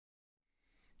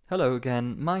Hello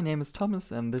again, my name is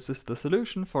Thomas and this is the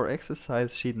solution for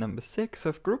exercise sheet number 6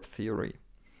 of group theory.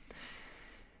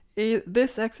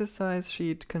 This exercise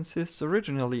sheet consists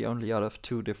originally only out of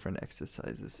two different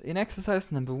exercises. In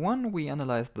exercise number 1 we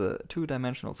analyzed the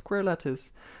two-dimensional square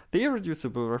lattice, the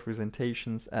irreducible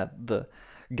representations at the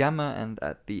gamma and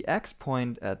at the x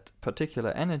point at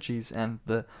particular energies, and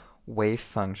the wave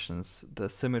functions, the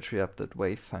symmetry update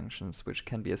wave functions, which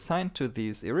can be assigned to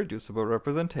these irreducible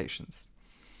representations.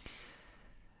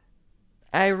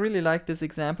 I really like this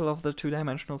example of the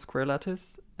two-dimensional square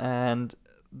lattice, and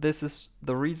this is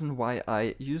the reason why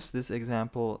I used this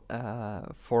example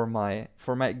for my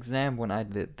exam when I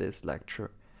did this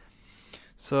lecture.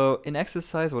 So in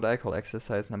exercise, what I call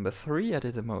exercise number 3, I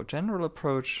did a more general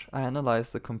approach. I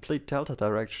analyzed the complete delta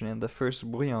direction in the first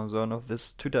Brillouin zone of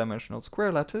this two-dimensional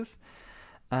square lattice,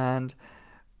 and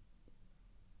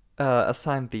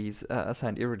assigned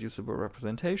irreducible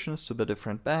representations to the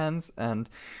different bands, and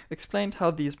explained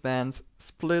how these bands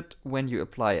split when you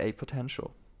apply a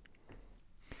potential.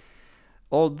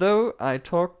 Although I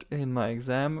talked in my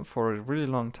exam for a really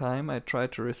long time, I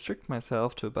tried to restrict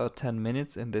myself to about 10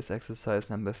 minutes in this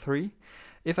exercise number 3.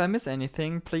 If I miss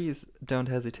anything, please don't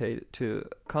hesitate to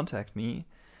contact me,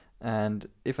 and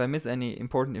if I miss any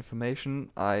important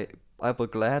information, I'll be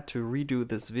glad to redo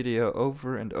this video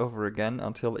over and over again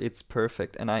until it's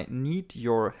perfect, and I need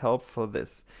your help for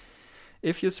this.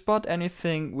 If you spot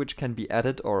anything which can be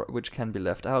added or which can be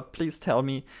left out, please tell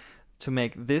me, to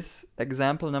make this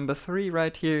example number 3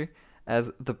 right here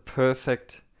as the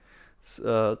perfect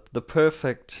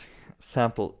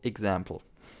sample example.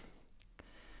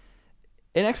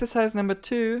 In exercise number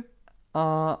 2,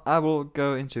 I will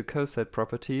go into coset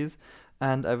properties,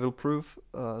 and I will prove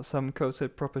some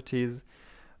coset properties.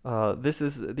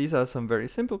 These are some very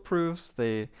simple proofs.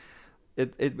 It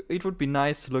would be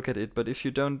nice to look at it, but if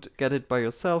you don't get it by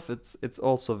yourself, it's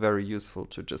also very useful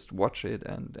to just watch it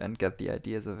and get the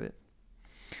ideas of it.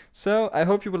 So I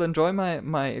hope you will enjoy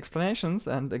my explanations,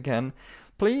 and again,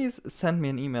 please send me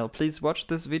an email. Please watch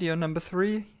this video number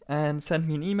 3 and send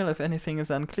me an email if anything is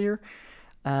unclear,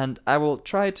 and I will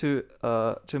try to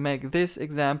make this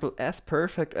example as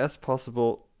perfect as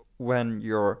possible when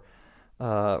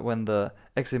the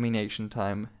examination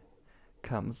time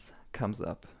comes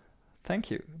up. Thank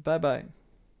you. Bye bye.